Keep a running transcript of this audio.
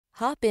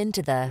Hop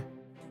into the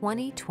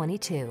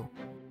 2022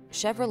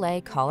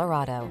 Chevrolet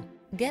Colorado.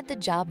 Get the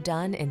job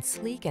done in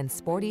sleek and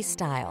sporty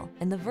style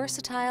in the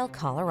versatile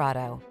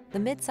Colorado, the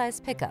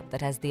midsize pickup that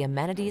has the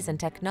amenities and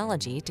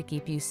technology to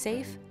keep you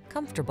safe,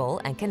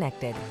 comfortable, and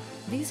connected.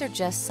 These are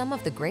just some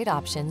of the great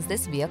options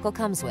this vehicle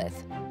comes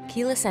with: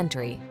 keyless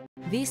entry,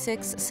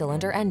 V6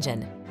 cylinder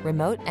engine,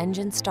 remote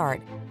engine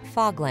start,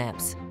 fog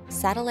lamps,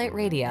 satellite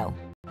radio,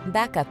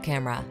 backup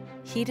camera,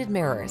 heated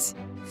mirrors,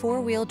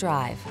 four-wheel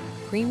drive,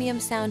 premium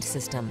sound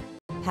system,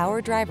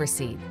 power driver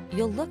seat.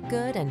 You'll look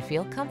good and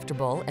feel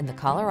comfortable in the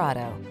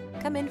Colorado.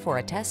 Come in for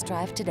a test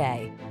drive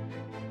today.